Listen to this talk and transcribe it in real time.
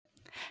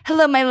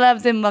Hello, my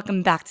loves, and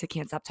welcome back to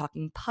Can't Stop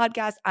Talking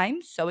podcast.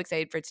 I'm so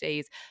excited for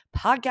today's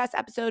podcast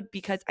episode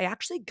because I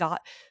actually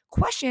got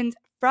questions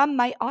from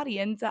my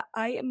audience that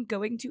I am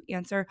going to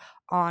answer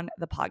on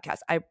the podcast.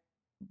 I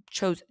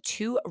chose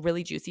two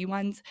really juicy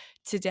ones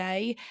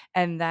today.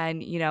 And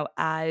then,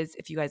 as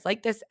if you guys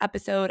like this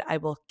episode, I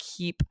will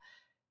keep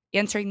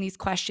answering these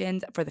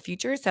questions for the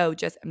future. So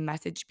just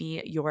message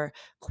me your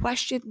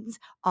questions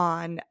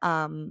on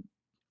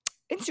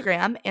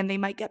Instagram and they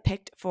might get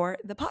picked for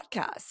the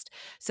podcast.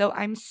 So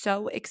I'm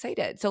so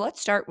excited. So let's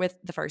start with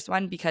the first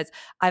one because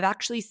I've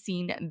actually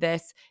seen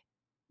this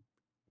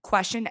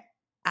question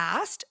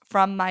asked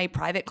from my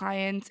private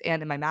clients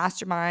and in my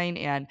mastermind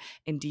and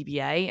in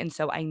DBA. And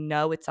so I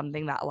know it's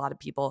something that a lot of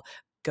people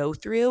go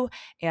through.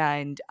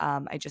 And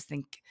I just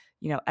think,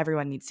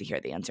 everyone needs to hear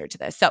the answer to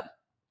this. So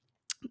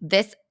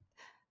this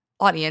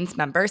audience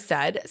member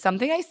said,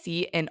 something I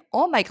see in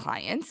all my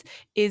clients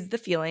is the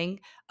feeling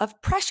of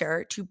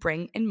pressure to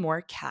bring in more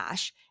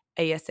cash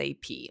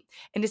ASAP.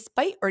 And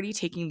despite already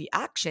taking the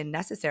action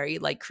necessary,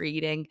 like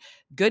creating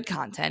good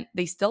content,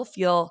 they still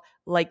feel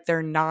like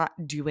they're not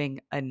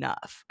doing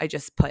enough. I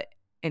just put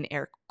in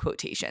air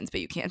quotations, but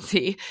you can't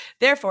see.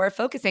 Therefore,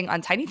 focusing on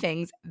tiny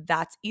things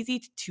that's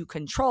easy to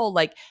control,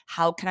 like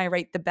how can I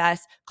write the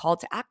best call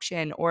to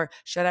action, or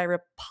should I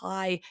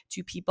reply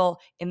to people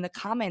in the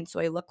comments so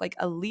I look like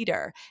a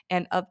leader?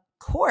 And of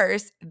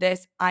course,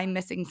 this I'm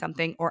missing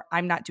something or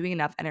I'm not doing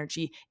enough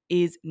energy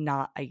is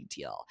not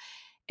ideal.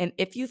 And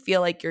if you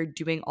feel like you're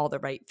doing all the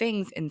right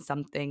things and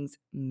something's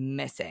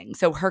missing.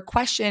 So her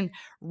question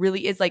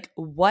really is like,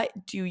 what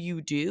do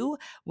you do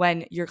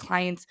when your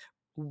clients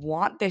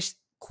want this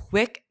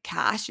quick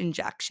cash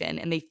injection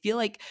and they feel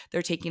like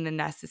they're taking the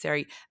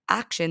necessary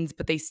actions,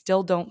 but they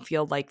still don't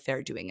feel like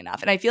they're doing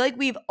enough? And I feel like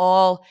we've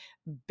all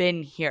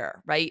been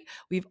here, right?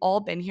 We've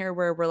all been here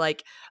where we're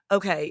like,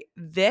 okay,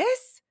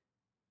 this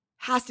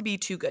has to be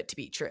too good to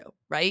be true,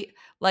 right?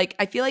 Like,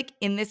 I feel like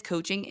in this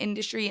coaching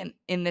industry and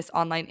in this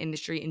online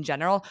industry in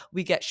general,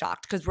 we get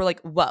shocked because we're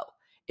like, whoa,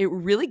 it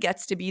really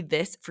gets to be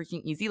this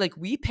freaking easy. Like,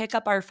 we pick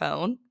up our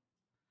phone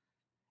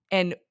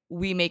and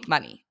we make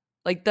money.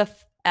 Like the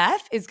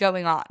F is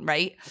going on,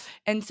 right?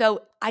 And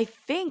so I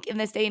think in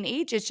this day and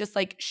age, it's just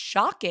like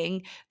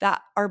shocking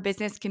that our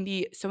business can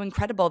be so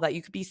incredible, that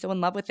you could be so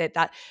in love with it,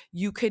 that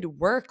you could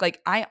work.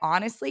 Like I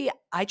honestly,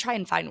 I try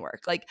and find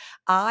work. Like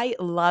I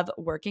love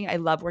working. I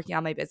love working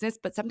on my business,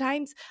 but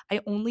sometimes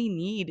I only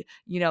need,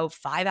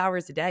 5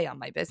 hours a day on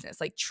my business.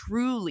 Like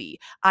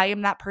truly, I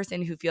am that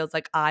person who feels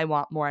like I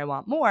want more, I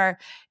want more.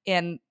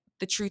 And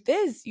the truth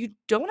is, you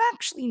don't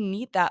actually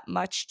need that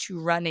much to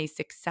run a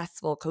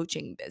successful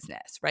coaching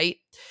business, right?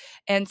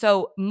 And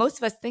so most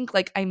of us think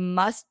like I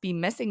must be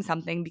missing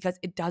something because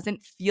it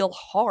doesn't feel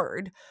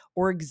hard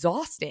or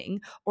exhausting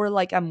or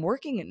like I'm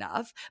working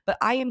enough. But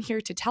I am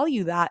here to tell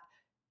you that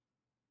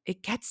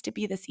it gets to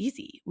be this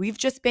easy. We've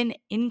just been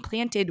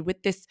implanted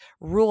with this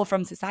rule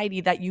from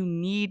society that you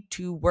need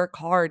to work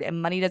hard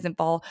and money doesn't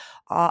fall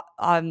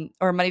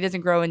or money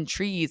doesn't grow in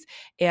trees.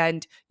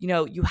 And,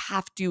 you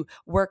have to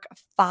work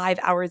 5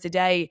 hours a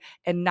day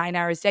and 9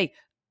 hours a day.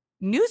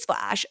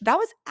 Newsflash, that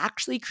was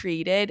actually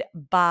created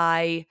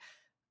by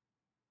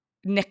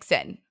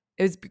Nixon.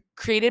 It was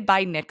created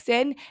by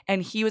Nixon,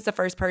 and he was the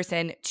first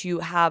person to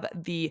have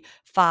the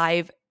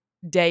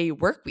 5-day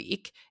work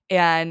week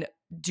and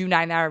do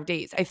 9-hour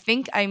days. I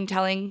think I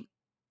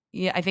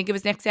think it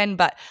was Nixon,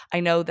 but I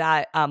know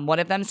that one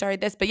of them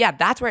started this. But yeah,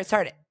 that's where it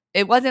started.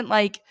 It wasn't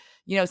like,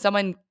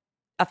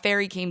 a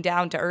fairy came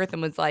down to earth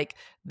and was like,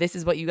 this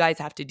is what you guys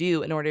have to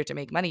do in order to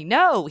make money.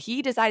 No,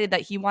 he decided that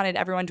he wanted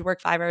everyone to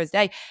work 5 hours a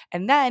day.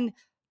 And then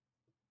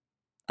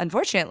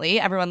unfortunately,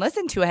 everyone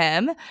listened to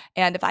him.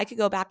 And if I could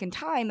go back in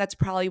time, that's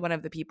probably one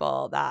of the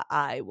people that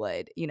I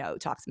would,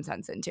 talk some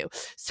sense into.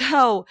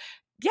 So,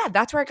 yeah,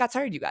 that's where it got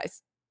started, you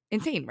guys.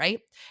 Insane,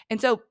 right?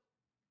 And so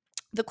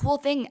the cool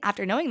thing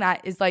after knowing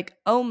that is like,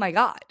 oh my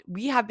God,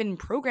 we have been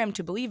programmed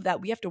to believe that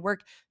we have to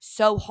work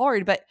so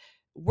hard, but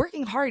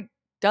working hard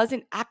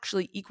doesn't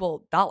actually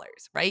equal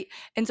dollars, right?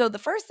 And so the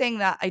first thing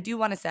that I do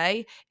want to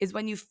say is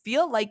when you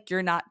feel like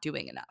you're not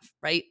doing enough,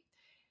 right?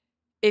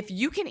 If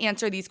you can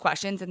answer these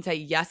questions and say,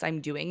 yes, I'm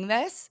doing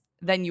this,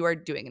 then you are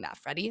doing enough.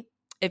 Ready?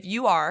 If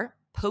you are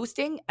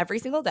posting every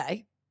single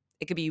day,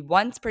 it could be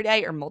once per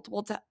day or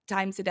multiple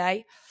times a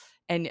day,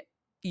 and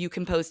you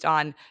can post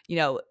on,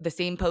 the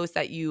same post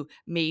that you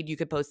made, you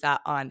could post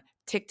that on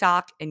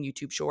TikTok and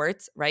YouTube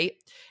Shorts, right?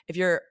 If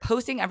you're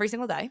posting every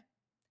single day,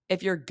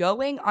 if you're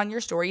going on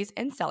your stories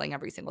and selling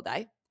every single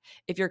day,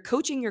 if you're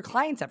coaching your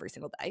clients every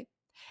single day,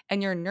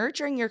 and you're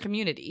nurturing your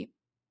community,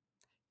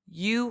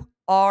 you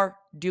are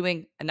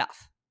doing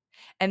enough.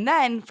 And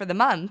then for the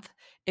month,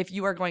 if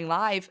you are going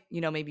live,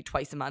 maybe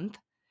twice a month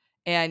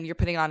and you're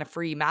putting on a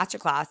free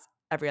masterclass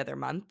every other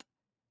month,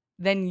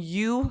 then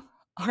you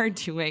are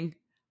doing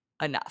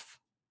enough.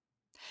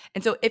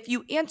 And so if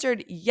you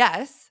answered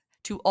yes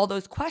to all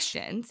those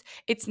questions,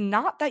 it's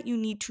not that you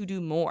need to do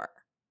more.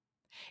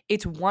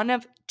 It's one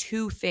of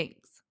two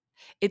things.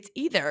 It's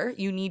either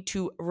you need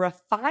to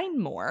refine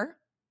more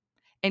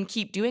and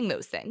keep doing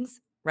those things,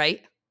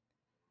 right?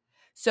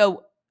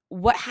 So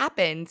what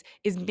happens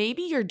is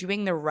maybe you're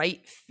doing the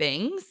right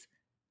things,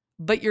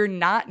 but you're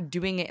not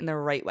doing it in the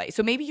right way.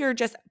 So maybe you're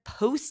just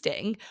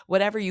posting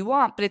whatever you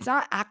want, but it's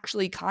not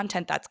actually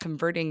content that's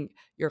converting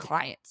your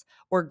clients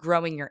or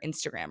growing your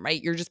Instagram,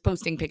 right? You're just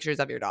posting pictures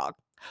of your dog,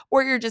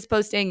 or you're just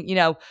posting,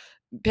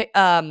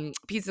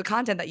 pieces of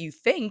content that you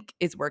think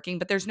is working,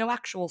 but there's no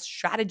actual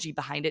strategy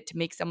behind it to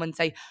make someone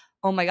say,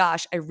 oh my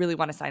gosh, I really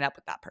want to sign up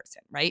with that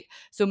person, right?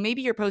 So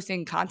maybe you're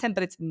posting content,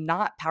 but it's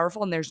not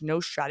powerful and there's no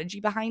strategy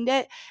behind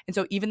it. And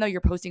so even though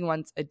you're posting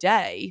once a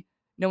day,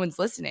 no one's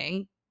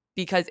listening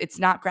because it's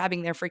not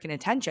grabbing their freaking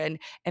attention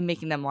and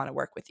making them want to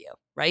work with you,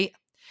 right?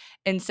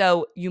 And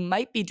so you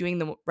might be doing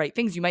the right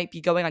things. You might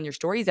be going on your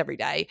stories every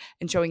day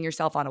and showing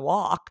yourself on a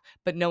walk,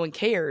 but no one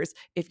cares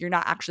if you're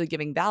not actually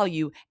giving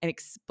value and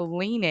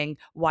explaining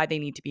why they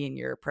need to be in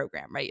your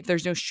program, right? If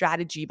there's no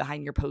strategy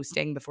behind your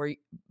posting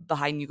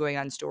behind you going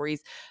on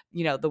stories,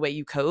 the way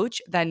you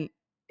coach, then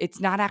it's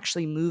not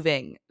actually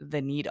moving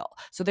the needle.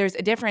 So there's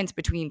a difference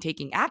between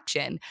taking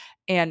action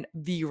and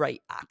the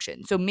right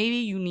action. So maybe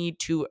you need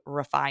to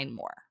refine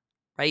more,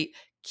 right?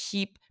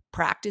 Keep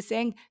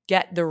practicing,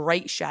 get the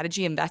right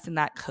strategy, invest in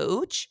that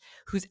coach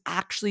who's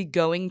actually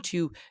going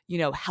to,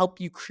 help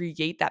you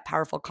create that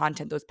powerful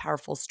content, those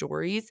powerful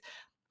stories.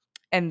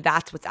 And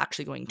that's what's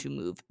actually going to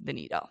move the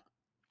needle.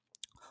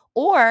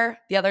 Or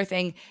the other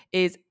thing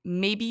is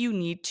maybe you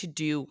need to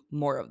do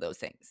more of those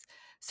things.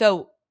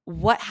 So,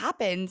 what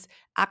happens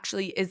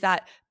actually is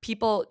that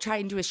people try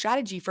and do a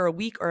strategy for a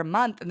week or a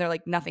month and they're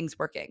like, nothing's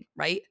working,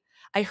 right?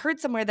 I heard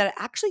somewhere that it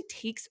actually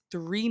takes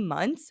 3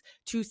 months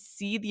to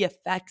see the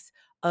effects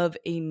of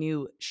a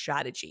new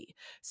strategy.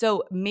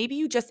 So maybe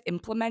you just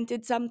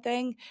implemented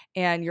something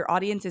and your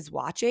audience is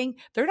watching.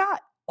 They're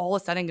not all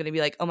of a sudden going to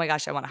be like, oh my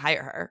gosh, I want to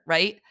hire her,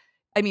 right?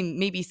 I mean,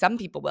 maybe some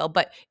people will,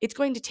 but it's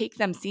going to take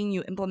them seeing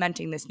you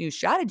implementing this new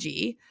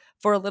strategy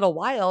for a little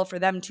while for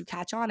them to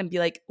catch on and be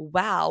like,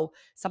 wow,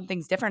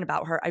 something's different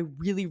about her. I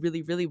really,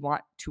 really, really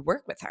want to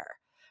work with her.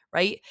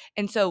 Right.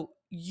 And so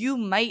you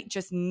might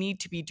just need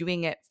to be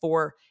doing it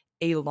for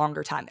a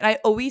longer time. And I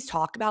always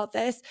talk about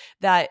this,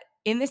 that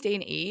in this day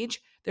and age,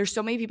 there's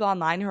so many people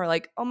online who are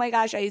like, oh my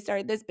gosh, I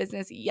started this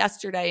business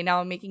yesterday.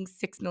 Now I'm making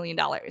 $6 million.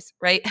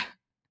 Right.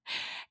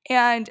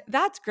 And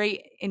that's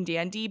great and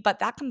dandy, but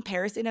that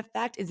comparison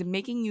effect is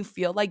making you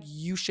feel like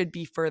you should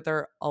be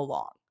further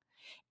along.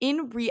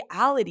 In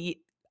reality,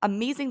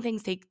 amazing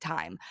things take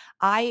time.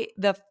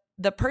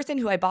 The person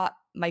who I bought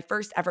my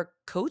first ever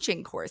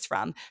coaching course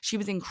from, she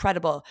was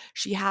incredible.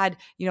 She had,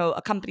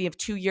 a company of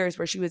 2 years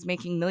where she was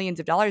making millions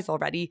of dollars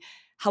already.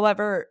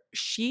 However,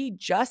 she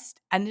just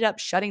ended up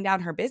shutting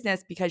down her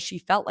business because she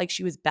felt like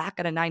she was back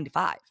at a 9 to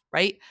 5,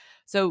 right?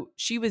 So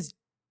she was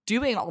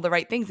doing all the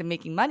right things and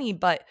making money,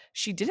 but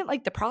she didn't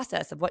like the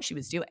process of what she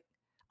was doing.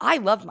 I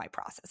love my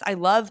process. I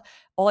love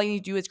all I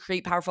need to do is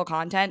create powerful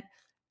content,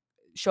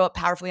 show up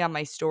powerfully on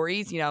my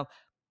stories,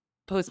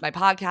 post my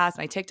podcast,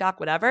 my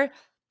TikTok, whatever.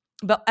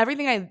 But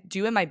everything I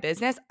do in my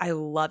business, I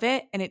love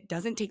it and it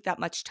doesn't take that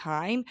much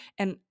time.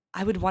 And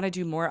I would want to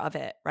do more of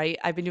it, right?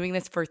 I've been doing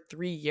this for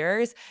 3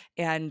 years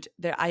and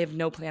I have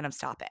no plan of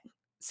stopping.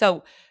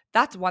 So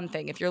that's one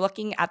thing. If you're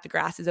looking at the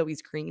grass is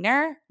always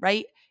greener,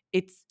 right?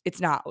 It's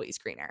not always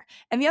greener.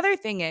 And the other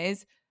thing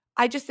is,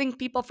 I just think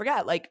people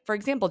forget. Like, for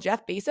example,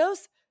 Jeff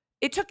Bezos,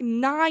 it took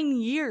 9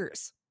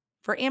 years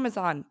for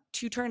Amazon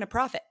to turn a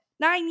profit.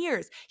 9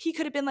 years. He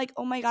could have been like,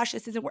 oh my gosh,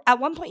 this isn't At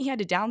one point, he had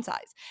to downsize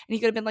and he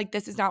could have been like,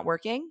 this is not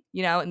working,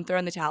 and throw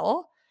in the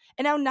towel.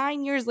 And now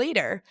 9 years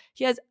later,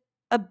 he has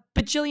a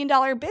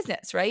bajillion-dollar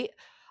business, right?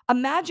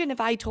 Imagine if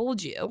I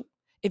told you,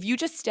 if you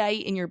just stay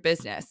in your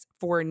business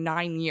for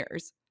 9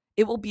 years,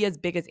 it will be as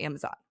big as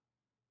Amazon.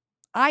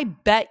 I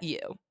bet you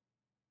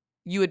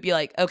would be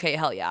like, okay,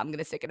 hell yeah, I'm going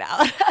to stick it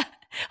out.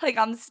 Like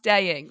I'm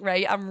staying,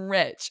 right? I'm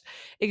rich.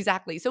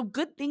 Exactly. So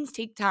good things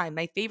take time.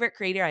 My favorite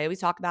creator, I always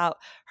talk about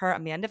her,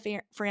 Amanda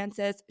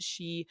Francis.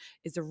 She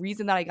is the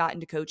reason that I got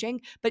into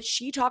coaching, but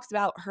she talks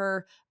about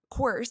her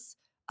course,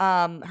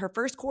 her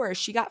first course,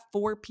 she got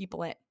 4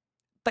 people in,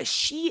 but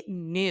she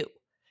knew.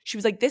 She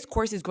was like, this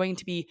course is going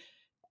to be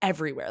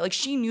everywhere. Like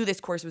she knew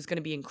this course was going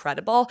to be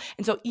incredible.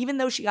 And so even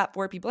though she got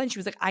 4 people in, she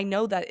was like, I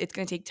know that it's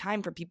going to take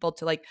time for people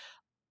to like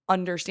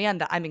understand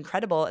that I'm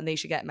incredible and they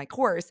should get in my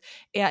course.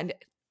 And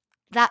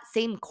that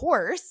same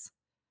course,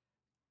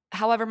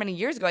 however many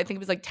years ago, I think it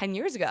was like 10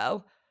 years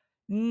ago,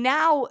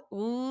 now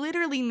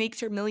literally makes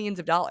her millions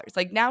of dollars.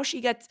 Like now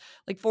she gets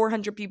like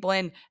 400 people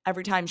in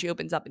every time she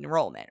opens up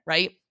enrollment,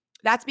 right?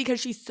 That's because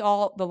she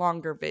saw the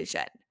longer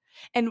vision.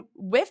 And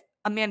with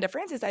Amanda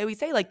Francis, I always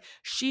say like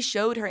she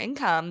showed her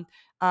income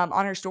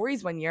on her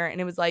stories one year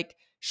and it was like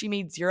she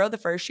made 0 the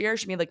first year,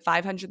 she made like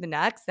 500 the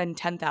next, then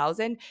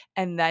 10,000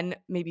 and then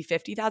maybe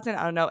 50,000,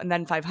 I don't know, and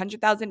then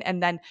 500,000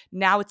 and then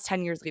now it's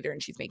 10 years later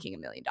and she's making $1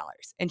 million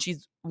and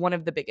she's one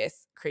of the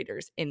biggest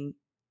creators in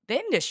the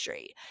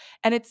industry.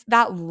 And it's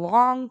that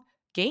long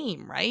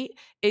game, right?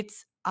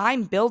 It's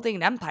I'm building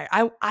an empire.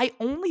 I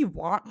only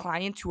want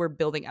clients who are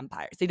building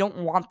empires. They don't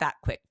want that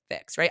quick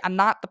fix, right? I'm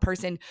not the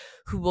person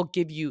who will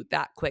give you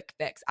that quick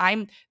fix.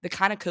 I'm the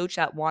kind of coach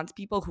that wants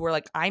people who are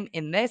like, I'm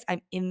in this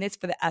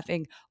for the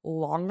effing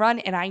long run.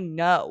 And I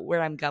know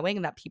where I'm going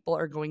and that people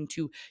are going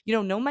to,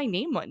 know my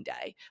name one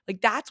day.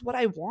 Like, that's what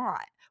I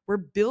want. We're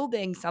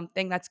building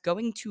something that's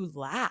going to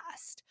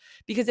last.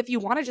 Because if you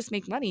want to just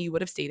make money, you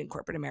would have stayed in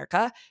corporate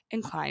America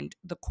and climbed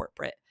the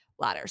corporate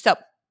ladder. So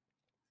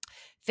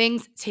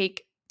things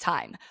take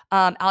time.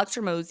 Alex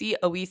Ramosi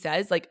always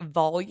says, like,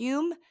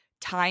 volume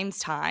times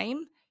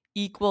time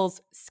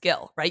equals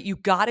skill, right? You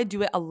got to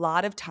do it a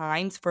lot of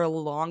times for a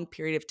long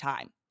period of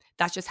time.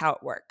 That's just how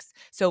it works.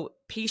 So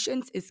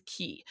patience is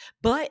key.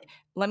 But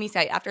let me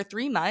say, after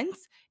 3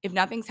 months, if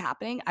nothing's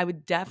happening, I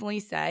would definitely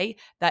say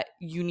that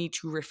you need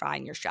to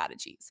refine your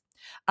strategies.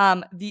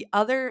 The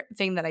other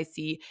thing that I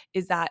see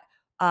is that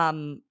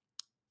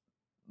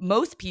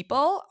most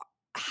people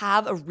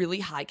have a really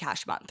high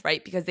cash month,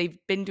 right? Because they've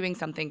been doing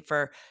something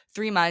for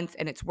 3 months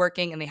and it's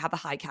working and they have a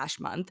high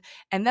cash month.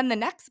 And then the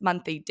next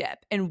month they dip.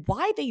 And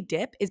why they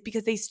dip is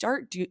because they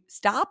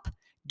stop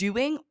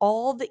doing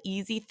all the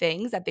easy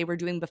things that they were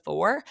doing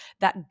before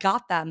that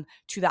got them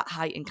to that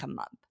high income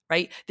month,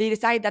 right? They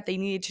decided that they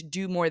needed to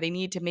do more. They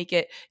needed to make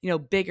it,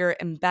 bigger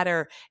and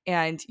better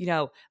and,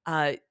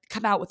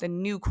 come out with a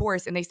new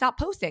course, and they stop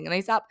posting and they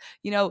stop,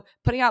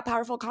 putting out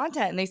powerful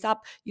content, and they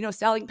stop,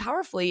 selling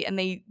powerfully, and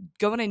they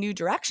go in a new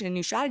direction, a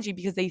new strategy,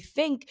 because they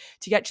think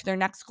to get to their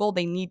next goal,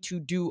 they need to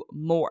do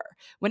more.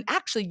 When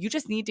actually you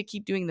just need to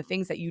keep doing the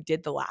things that you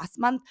did the last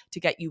month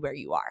to get you where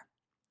you are.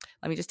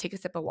 Let me just take a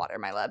sip of water,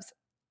 my loves.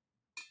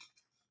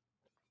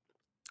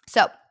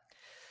 So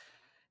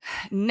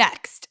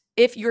next,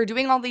 if you're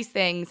doing all these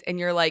things and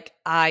you're like,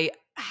 I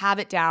have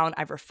it down,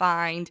 I've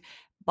refined,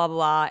 blah, blah,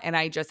 blah, and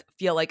I just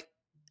feel like,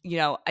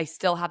 I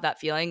still have that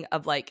feeling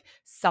of like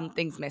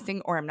something's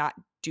missing or I'm not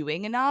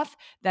doing enough,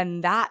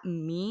 then that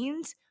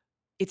means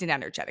it's an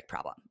energetic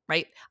problem,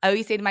 right? I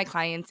always say to my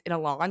clients in a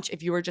launch,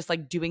 if you were just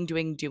like doing,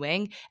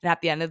 and at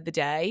the end of the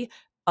day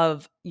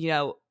of,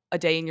 a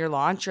day in your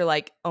launch, you're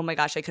like, oh my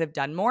gosh, I could have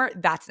done more,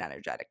 that's an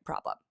energetic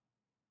problem.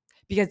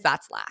 Because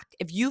that's lack.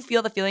 If you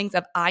feel the feelings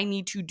of I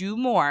need to do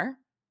more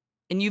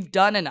and you've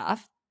done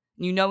enough,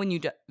 when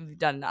you've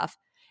done enough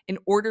in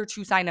order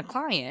to sign a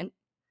client,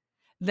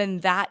 then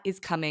that is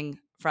coming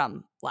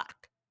from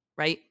lack,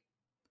 right?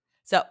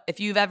 So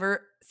if you've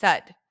ever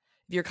said,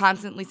 if you're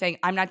constantly saying,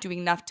 I'm not doing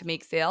enough to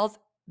make sales,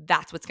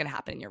 that's what's going to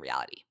happen in your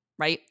reality,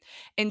 right?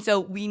 And so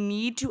we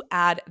need to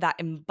add that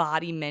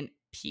embodiment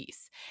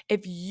piece.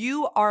 If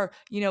you are,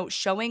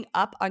 showing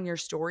up on your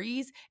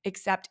stories,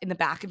 except in the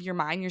back of your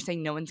mind, you're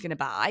saying no one's going to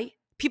buy,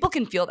 people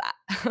can feel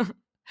that.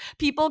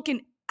 People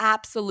can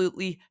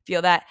absolutely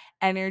feel that.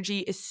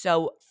 Energy is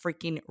so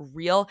freaking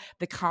real.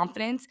 The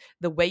confidence,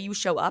 the way you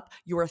show up,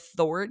 your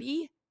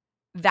authority,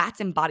 that's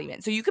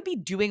embodiment. So you could be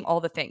doing all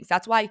the things.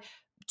 That's why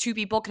two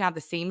people can have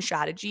the same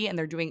strategy and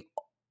they're doing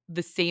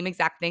the same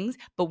exact things,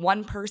 but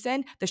one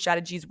person, the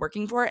strategy is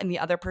working for, and the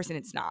other person,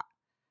 it's not.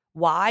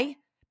 Why?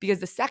 Because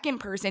the second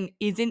person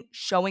isn't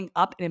showing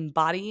up and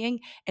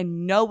embodying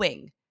and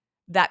knowing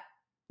that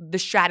the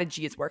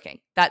strategy is working,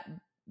 that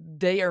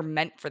they are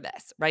meant for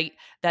this, right?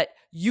 That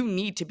you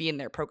need to be in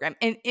their program.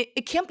 And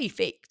it can't be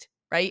faked,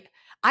 right?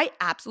 I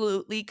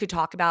absolutely could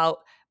talk about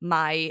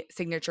my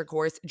signature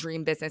course,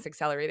 Dream Business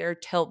Accelerator,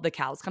 till the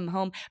cows come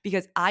home,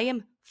 because I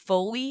am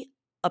fully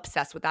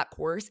obsessed with that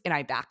course and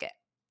I back it.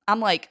 I'm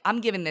like,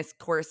 I'm giving this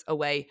course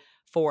away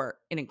for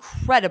an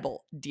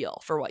incredible deal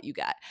for what you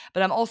get.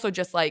 But I'm also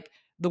just like,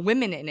 the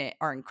women in it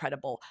are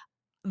incredible.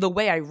 The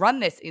way I run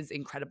this is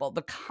incredible.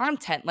 The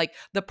content, like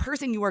the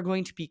person you are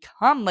going to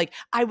become, like,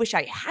 I wish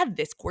I had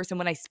this course. And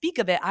when I speak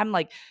of it, I'm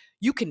like,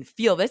 you can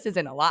feel this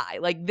isn't a lie.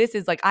 Like, this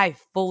is like, I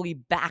fully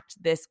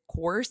backed this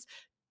course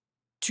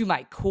to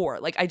my core.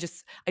 Like, I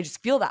just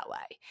feel that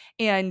way.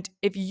 And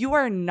if you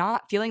are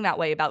not feeling that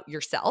way about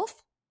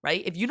yourself,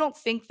 right? If you don't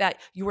think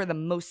that you are the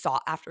most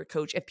sought after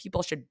coach, if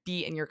people should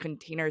be in your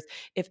containers,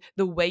 if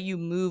the way you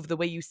move, the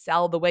way you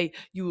sell, the way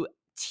you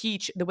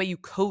teach, the way you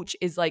coach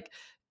is like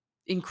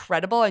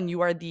incredible, and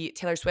you are the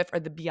Taylor Swift or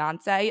the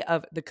Beyonce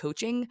of the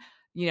coaching,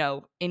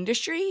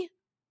 industry,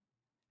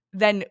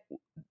 then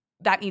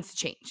that needs to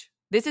change.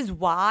 This is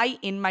why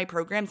in my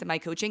programs and my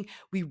coaching,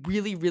 we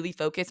really, really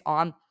focus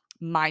on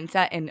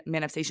mindset and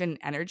manifestation and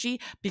energy,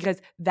 because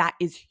that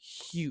is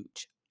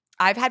huge.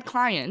 I've had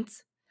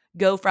clients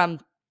go from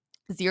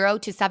 0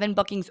 to 7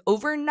 bookings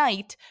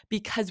overnight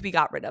because we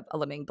got rid of a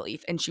limiting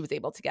belief and she was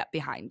able to get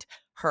behind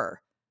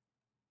her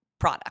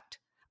product.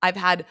 I've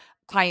had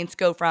clients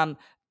go from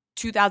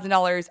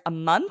 $2,000 a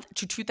month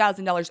to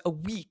 $2,000 a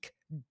week,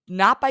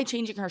 not by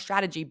changing her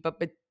strategy,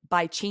 but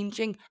by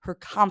changing her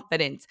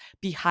confidence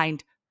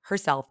behind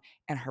herself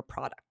and her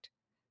product.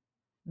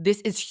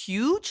 This is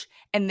huge,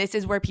 and this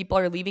is where people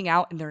are leaving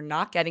out and they're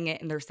not getting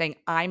it, and they're saying,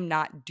 I'm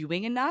not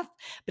doing enough.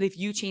 But if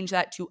you change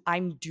that to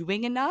I'm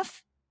doing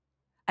enough,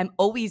 I'm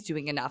always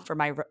doing enough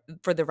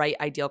for the right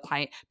ideal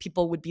client.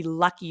 People would be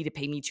lucky to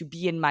pay me to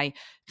be in my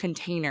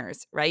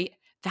containers, right?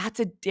 That's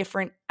a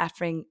different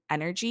effing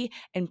energy,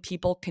 and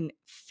people can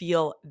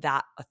feel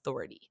that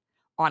authority.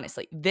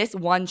 Honestly, this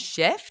one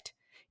shift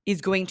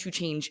is going to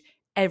change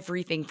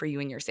everything for you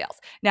in your sales.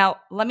 Now,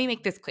 let me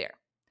make this clear.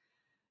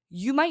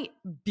 You might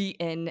be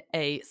in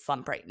a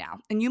slump right now,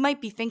 and you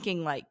might be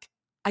thinking like,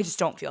 I just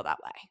don't feel that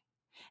way.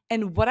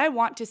 And what I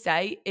want to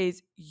say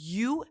is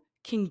you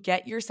can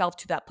get yourself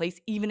to that place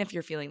even if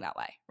you're feeling that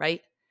way,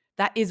 right?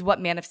 That is what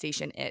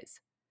manifestation is.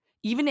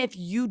 Even if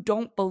you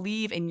don't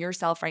believe in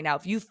yourself right now,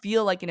 if you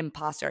feel like an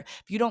imposter,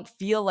 if you don't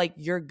feel like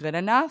you're good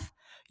enough,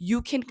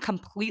 you can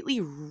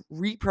completely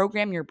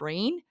reprogram your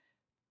brain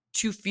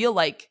to feel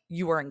like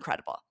you are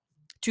incredible,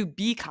 to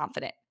be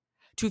confident,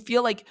 to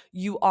feel like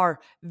you are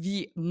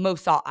the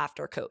most sought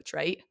after coach,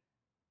 right?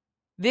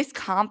 This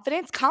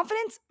confidence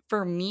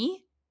for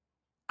me,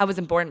 I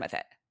wasn't born with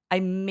it. I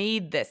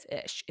made this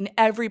ish in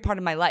every part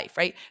of my life,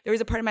 right? There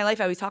was a part of my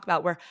life I always talk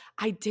about where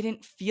I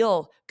didn't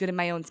feel good in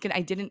my own skin.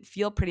 I didn't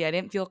feel pretty. I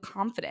didn't feel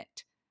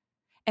confident.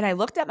 And I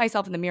looked at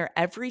myself in the mirror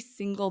every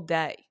single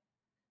day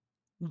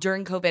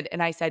during COVID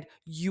and I said,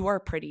 you are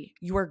pretty.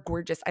 You are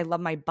gorgeous. I love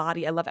my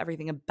body. I love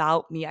everything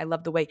about me. I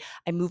love the way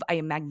I move. I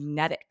am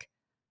magnetic.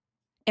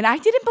 And I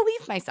didn't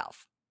believe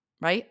myself,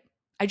 right?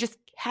 I just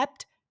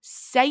kept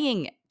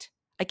saying it.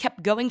 I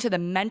kept going to the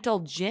mental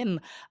gym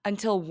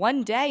until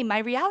one day my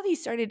reality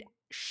started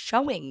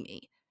showing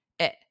me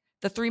it.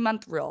 The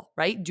 3-month rule,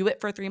 right? Do it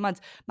for 3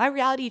 months. My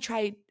reality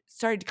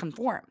started to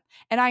conform.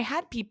 And I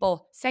had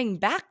people saying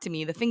back to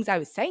me the things I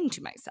was saying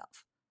to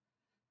myself.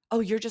 Oh,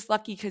 you're just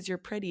lucky because you're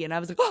pretty. And I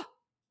was like, oh,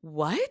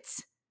 what?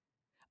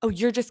 Oh,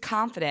 you're just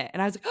confident.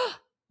 And I was like, oh,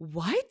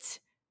 what?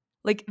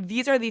 Like,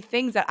 these are the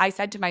things that I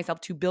said to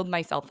myself to build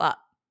myself up.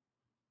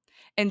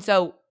 And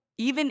so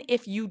even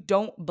if you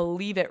don't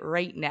believe it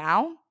right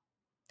now,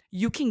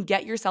 you can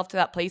get yourself to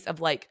that place of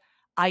like,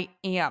 I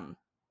am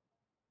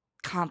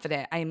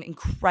confident. I am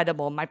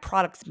incredible. My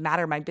products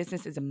matter. My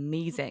business is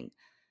amazing.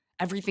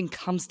 Everything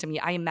comes to me.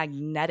 I am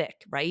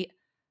magnetic, right?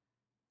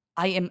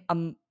 I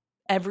am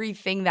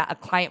everything that a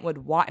client would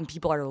want, and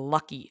people are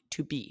lucky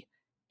to be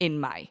in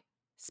my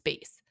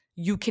space.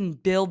 You can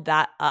build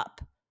that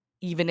up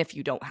even if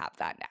you don't have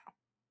that now.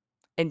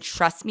 And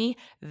trust me,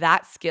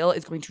 that skill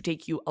is going to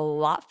take you a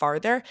lot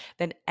farther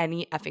than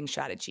any effing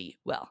strategy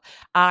will.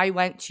 I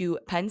went to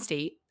Penn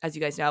State, as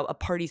you guys know, a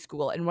party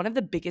school. And one of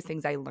the biggest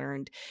things I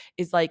learned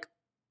is like,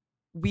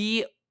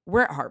 we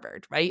weren't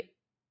Harvard, right?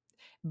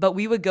 But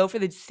we would go for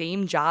the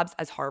same jobs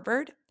as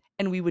Harvard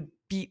and we would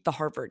beat the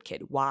Harvard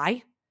kid.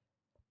 Why?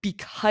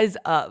 Because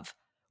of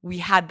we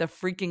had the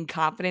freaking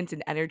confidence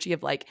and energy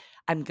of like,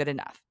 I'm good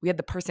enough. We had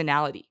the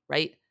personality,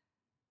 right?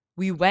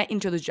 We went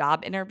into the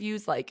job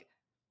interviews like,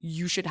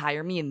 you should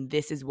hire me and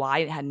this is why.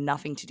 It had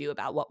nothing to do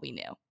about what we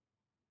knew,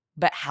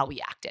 but how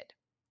we acted.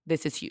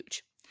 This is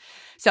huge.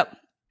 So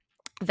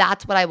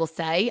that's what I will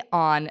say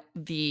on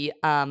the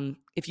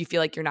if you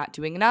feel like you're not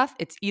doing enough,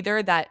 it's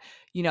either that,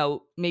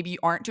 maybe you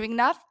aren't doing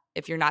enough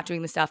if you're not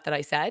doing the stuff that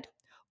I said,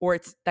 or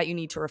it's that you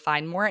need to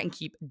refine more and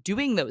keep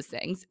doing those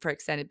things for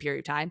extended period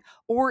of time,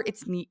 or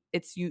it's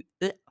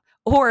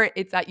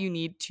that you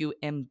need to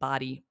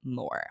embody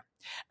more.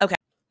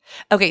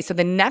 Okay, so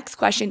the next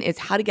question is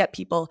how to get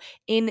people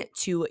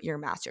into your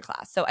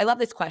masterclass. So I love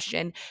this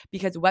question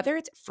because whether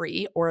it's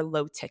free or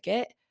low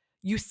ticket,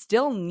 you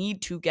still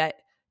need to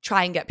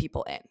try and get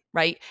people in,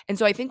 right? And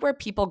so I think where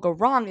people go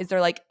wrong is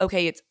they're like,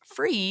 okay, it's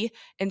free,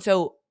 and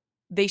so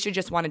they should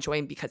just want to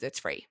join because it's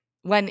free.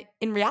 When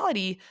in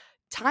reality,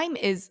 time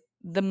is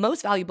the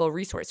most valuable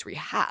resource we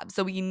have.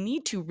 So we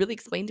need to really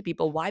explain to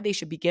people why they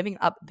should be giving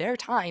up their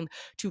time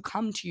to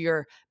come to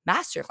your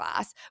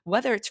masterclass,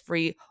 whether it's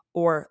free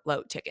or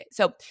low ticket.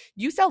 So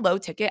you sell low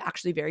ticket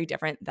actually very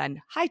different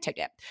than high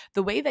ticket.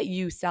 The way that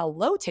you sell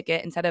low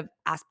ticket, instead of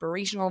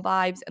aspirational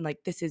vibes and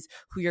like this is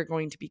who you're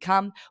going to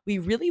become, we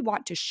really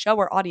want to show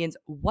our audience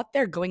what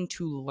they're going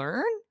to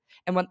learn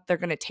and what they're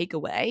going to take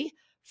away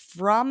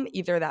from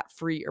either that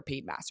free or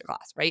paid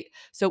masterclass, right?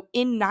 So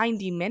in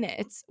 90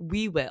 minutes,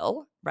 we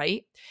will,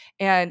 right?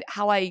 And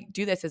how I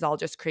do this is I'll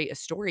just create a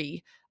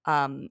story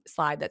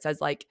slide that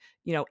says like,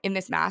 in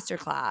this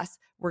masterclass,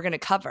 we're going to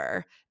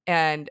cover,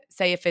 and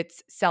say if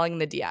it's selling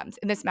the DMs.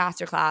 In this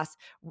masterclass,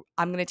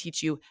 I'm going to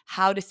teach you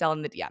how to sell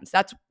in the DMs.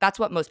 That's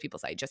what most people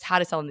say, just how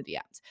to sell in the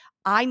DMs.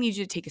 I need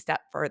you to take a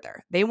step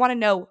further. They want to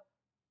know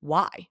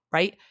why,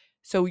 right?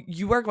 So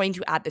you are going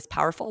to add this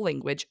powerful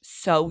language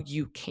so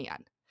you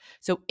can.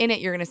 So in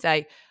it, you're going to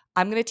say,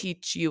 I'm going to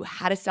teach you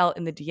how to sell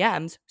in the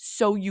DMs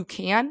so you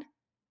can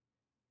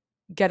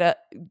get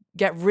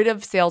rid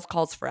of sales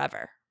calls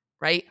forever,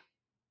 right?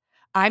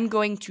 I'm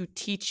going to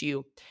teach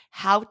you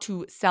how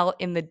to sell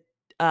in the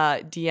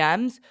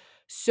DMs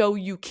so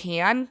you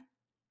can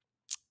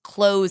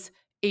close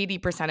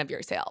 80% of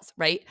your sales,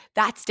 right?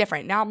 That's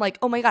different. Now I'm like,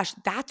 oh my gosh,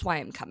 that's why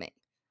I'm coming.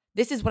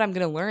 This is what I'm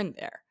going to learn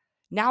there.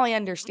 Now I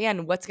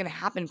understand what's going to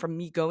happen from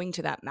me going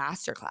to that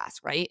masterclass,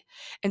 right?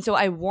 And so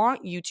I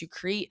want you to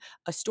create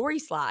a story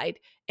slide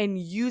and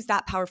use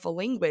that powerful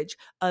language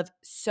of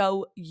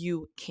so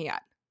you can.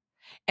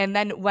 And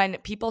then when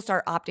people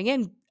start opting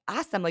in,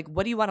 ask them, like,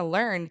 what do you want to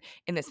learn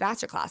in this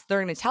masterclass?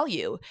 They're going to tell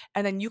you.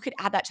 And then you could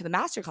add that to the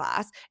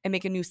masterclass and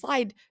make a new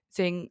slide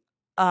saying,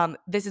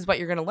 this is what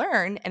you're going to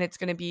learn. And it's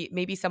going to be,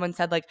 maybe someone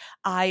said, like,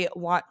 I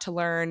want to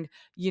learn,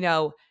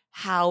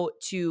 how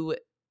to,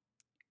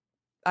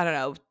 I don't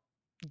know,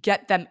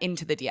 get them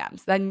into the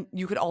DMs. Then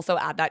you could also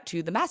add that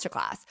to the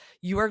masterclass.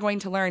 You are going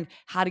to learn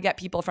how to get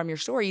people from your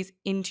stories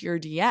into your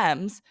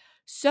DMs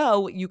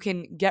so you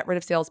can get rid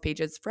of sales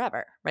pages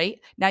forever, right?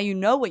 Now you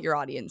know what your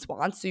audience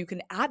wants, so you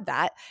can add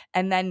that,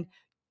 and then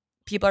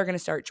people are going to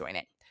start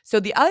joining. So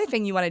the other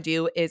thing you want to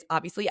do is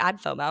obviously add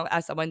FOMO.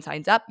 As someone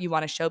signs up, you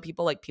want to show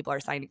people, like, people are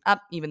signing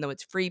up, even though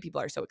it's free. People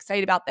are so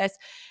excited about this.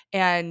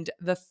 And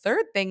the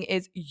third thing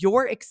is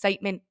your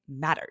excitement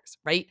matters,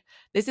 right?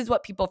 This is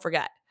what people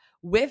forget.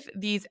 With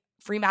these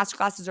free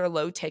masterclasses or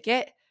low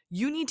ticket,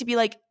 you need to be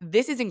like,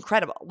 this is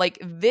incredible. Like,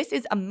 this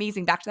is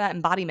amazing. Back to that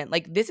embodiment.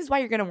 Like, this is why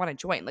you're going to want to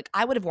join. Like,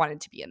 I would have wanted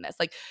to be in this.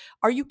 Like,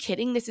 are you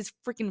kidding? This is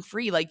freaking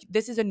free. Like,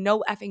 this is a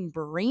no effing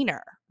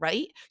brainer,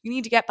 right? You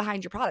need to get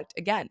behind your product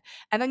again.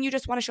 And then you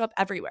just want to show up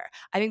everywhere.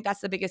 I think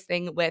that's the biggest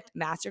thing with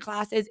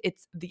masterclasses.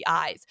 It's the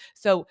eyes.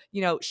 So,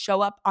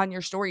 show up on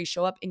your stories,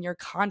 show up in your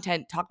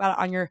content, talk about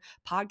it on your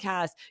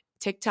podcast,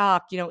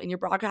 TikTok, in your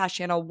broadcast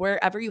channel,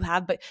 wherever you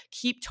have, but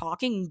keep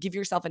talking and give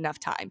yourself enough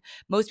time.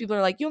 Most people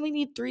are like, you only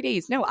need 3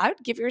 days. No, I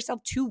would give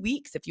yourself 2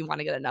 weeks if you want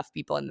to get enough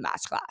people in the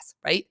masterclass,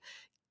 right?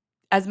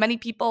 As many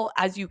people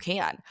as you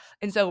can.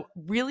 And so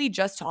really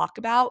just talk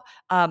about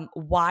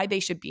why they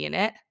should be in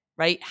it,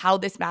 right? How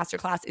this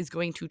masterclass is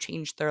going to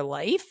change their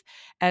life.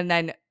 And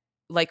then,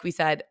 like we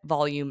said,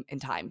 volume and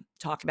time.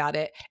 Talk about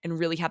it and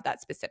really have that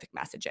specific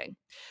messaging.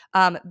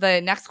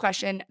 The next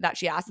question that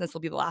she asked, and this will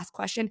be the last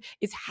question,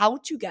 is how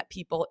to get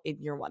people in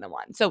your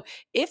one-on-one. So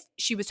if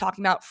she was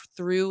talking about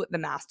through the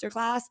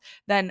masterclass,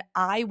 then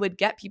I would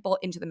get people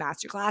into the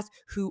masterclass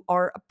who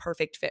are a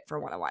perfect fit for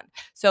one-on-one.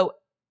 So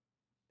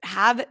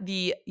have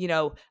the,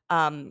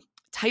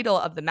 title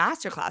of the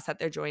masterclass that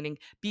they're joining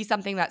be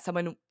something that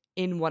someone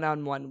in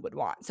one-on-one would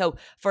want. So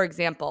for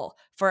example,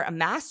 for a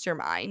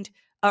mastermind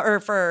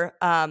or for,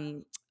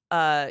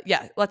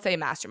 let's say a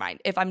mastermind.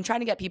 If I'm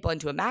trying to get people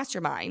into a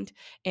mastermind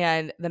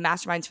and the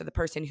mastermind's for the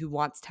person who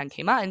wants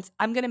 10K months,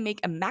 I'm going to make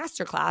a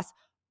masterclass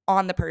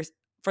on the person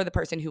for the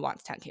person who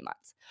wants 10K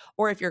months.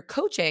 Or if your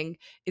coaching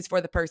is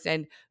for the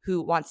person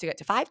who wants to get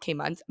to 5K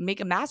months,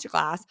 make a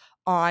masterclass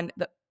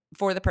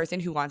for the person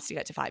who wants to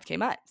get to 5K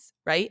months,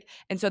 right?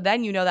 And so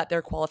then you know that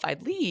they're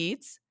qualified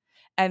leads.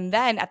 And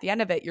then at the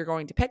end of it, you're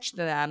going to pitch to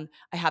them,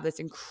 I have this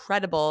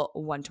incredible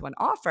one-to-one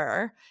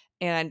offer,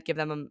 and give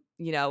them,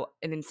 an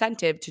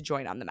incentive to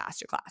join on the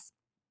masterclass.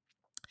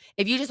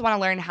 If you just want to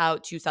learn how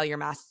to sell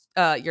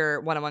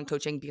your one-on-one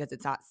coaching because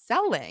it's not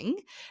selling,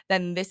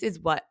 then this is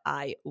what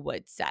I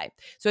would say.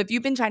 So if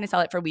you've been trying to sell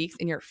it for weeks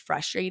and you're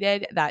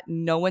frustrated that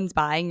no one's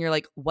buying, you're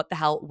like, what the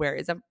hell? Where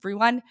is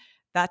everyone?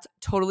 That's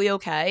totally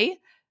okay.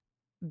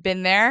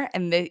 Been there,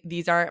 and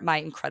these are my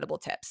incredible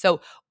tips. So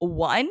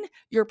 1,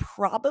 you're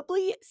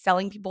probably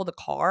selling people the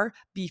car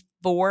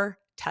before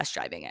test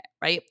driving it,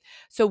 right?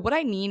 So what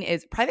I mean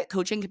is private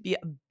coaching could be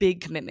a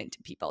big commitment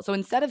to people. So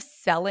instead of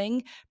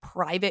selling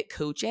private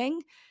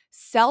coaching,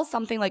 sell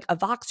something like a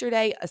Voxer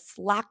day, a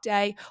Slack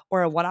day,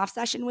 or a one-off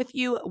session with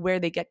you where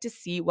they get to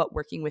see what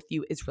working with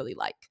you is really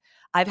like.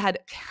 I've had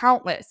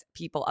countless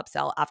people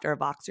upsell after a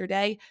Voxer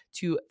day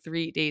to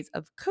 3 days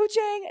of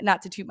coaching,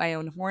 not to toot my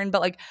own horn,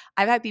 but like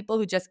I've had people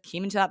who just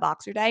came into that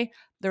Voxer day.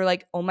 They're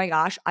like, oh my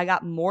gosh, I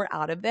got more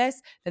out of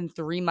this than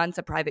 3 months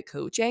of private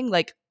coaching.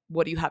 Like,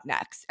 what do you have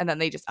next? And then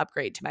they just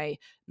upgrade to my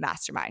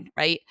mastermind,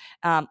 right?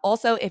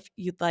 Also, if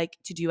you'd like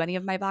to do any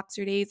of my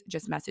Voxer days,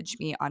 just message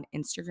me on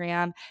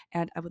Instagram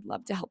and I would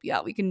love to help you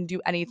out. We can do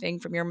anything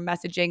from your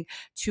messaging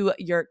to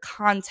your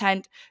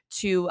content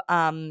to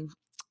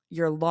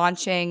your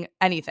launching,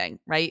 anything,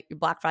 right? Your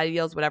Black Friday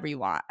deals, whatever you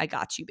want. I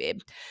got you,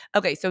 babe.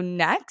 Okay, so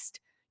next,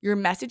 your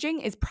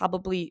messaging is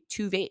probably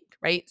too vague,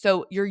 right?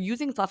 So you're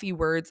using fluffy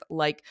words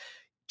like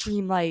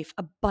dream life,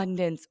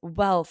 abundance,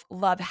 wealth,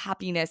 love,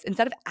 happiness,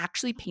 instead of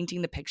actually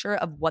painting the picture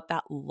of what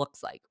that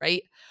looks like,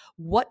 right?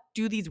 What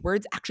do these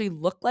words actually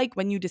look like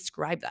when you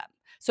describe them?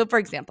 So for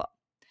example,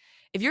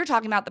 if you're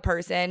talking about the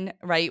person,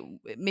 right,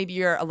 maybe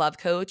you're a love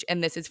coach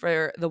and this is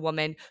for the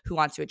woman who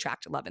wants to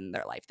attract love in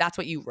their life. That's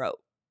what you wrote.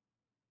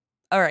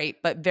 All right,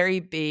 but very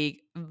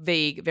big,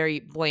 vague, very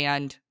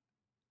bland,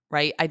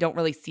 right? I don't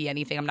really see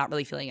anything. I'm not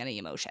really feeling any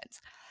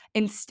emotions.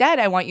 Instead,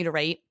 I want you to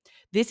write,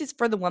 this is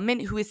for the woman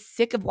who is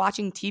sick of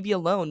watching TV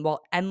alone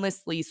while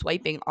endlessly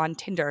swiping on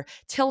Tinder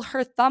till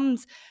her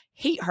thumbs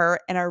hate her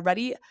and are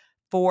ready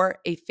for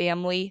a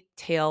family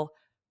tale,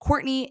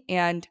 Courtney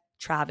and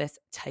Travis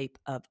type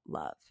of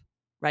love,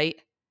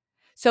 right?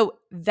 So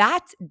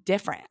that's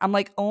different. I'm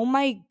like, oh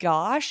my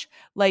gosh,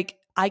 like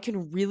I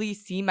can really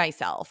see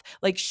myself.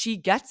 Like she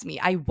gets me.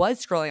 I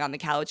was scrolling on the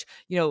couch,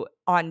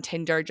 on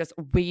Tinder, just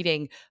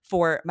waiting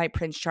for my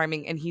Prince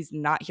Charming and he's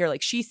not here.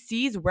 Like she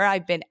sees where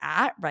I've been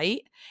at,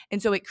 right?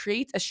 And so it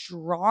creates a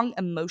strong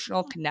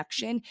emotional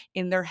connection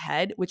in their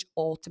head, which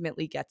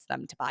ultimately gets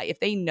them to buy. If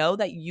they know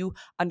that you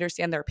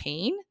understand their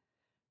pain,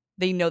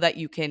 they know that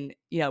you can,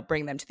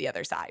 bring them to the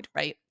other side,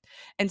 right?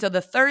 And so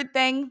the third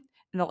thing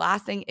and the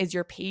last thing is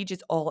your page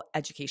is all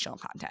educational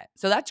content.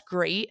 So that's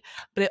great,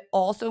 but it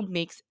also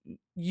makes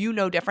you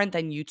no different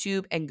than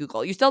YouTube and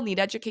Google. You still need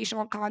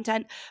educational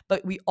content,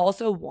 but we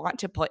also want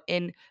to put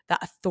in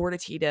that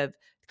authoritative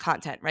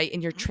content, right?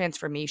 In your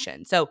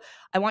transformation. So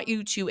I want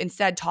you to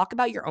instead talk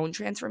about your own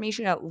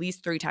transformation at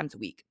least 3 times a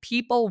week.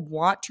 People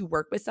want to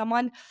work with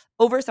someone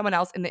over someone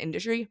else in the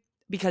industry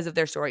because of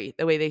their story,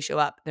 the way they show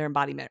up, their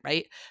embodiment,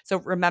 right? So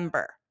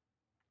remember,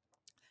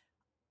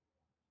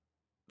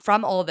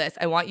 from all of this,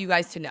 I want you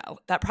guys to know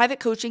that private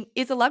coaching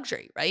is a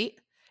luxury, right?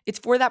 It's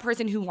for that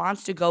person who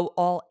wants to go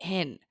all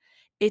in.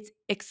 It's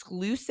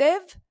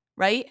exclusive,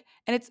 right?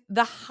 And it's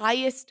the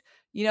highest,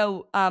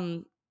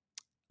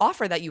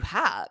 offer that you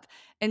have.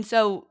 And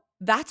so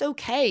that's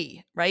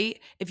okay, right?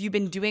 If you've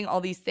been doing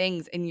all these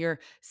things and you're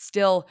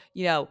still,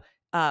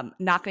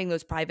 not getting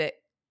those private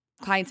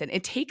clients in,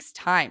 it takes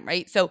time,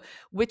 right? So,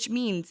 which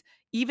means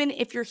even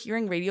if you're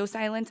hearing radio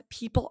silence,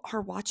 people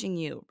are watching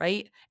you,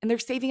 right? And they're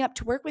saving up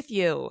to work with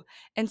you.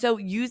 And so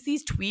use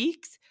these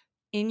tweaks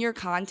in your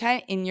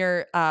content, in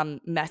your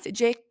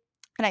messaging.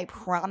 And I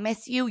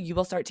promise you, you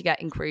will start to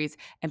get inquiries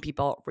and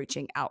people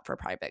reaching out for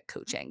private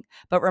coaching.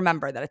 But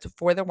remember that it's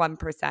for the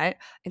 1%.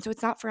 And so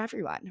it's not for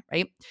everyone,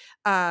 right?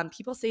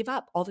 People save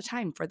up all the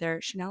time for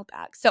their Chanel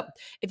bags. So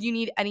if you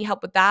need any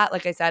help with that,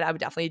 like I said, I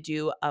would definitely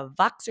do a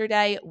Voxer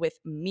day with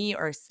me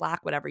or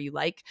Slack, whatever you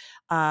like.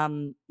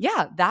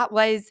 That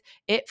was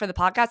it for the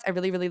podcast. I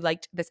really, really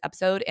liked this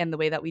episode and the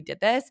way that we did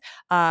this.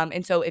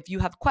 And so if you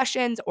have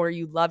questions or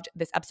you loved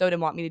this episode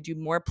and want me to do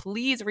more,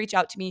 please reach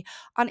out to me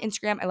on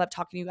Instagram. I love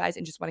talking to you guys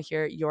and just want to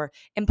hear your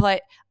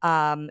input.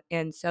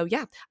 And so,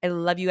 I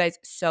love you guys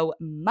so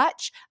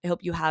much. I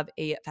hope you have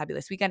a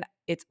fabulous weekend.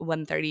 It's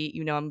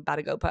 1:30. I'm about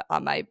to go put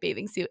on my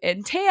bathing suit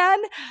and tan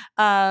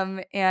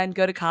and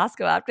go to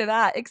Costco after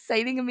that.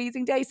 Exciting,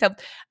 amazing day. So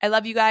I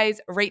love you guys.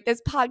 Rate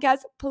this podcast.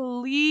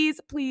 Please,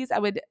 please. I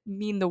would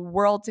mean the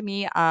world to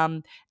me.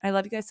 I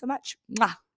love you guys so much. Mwah.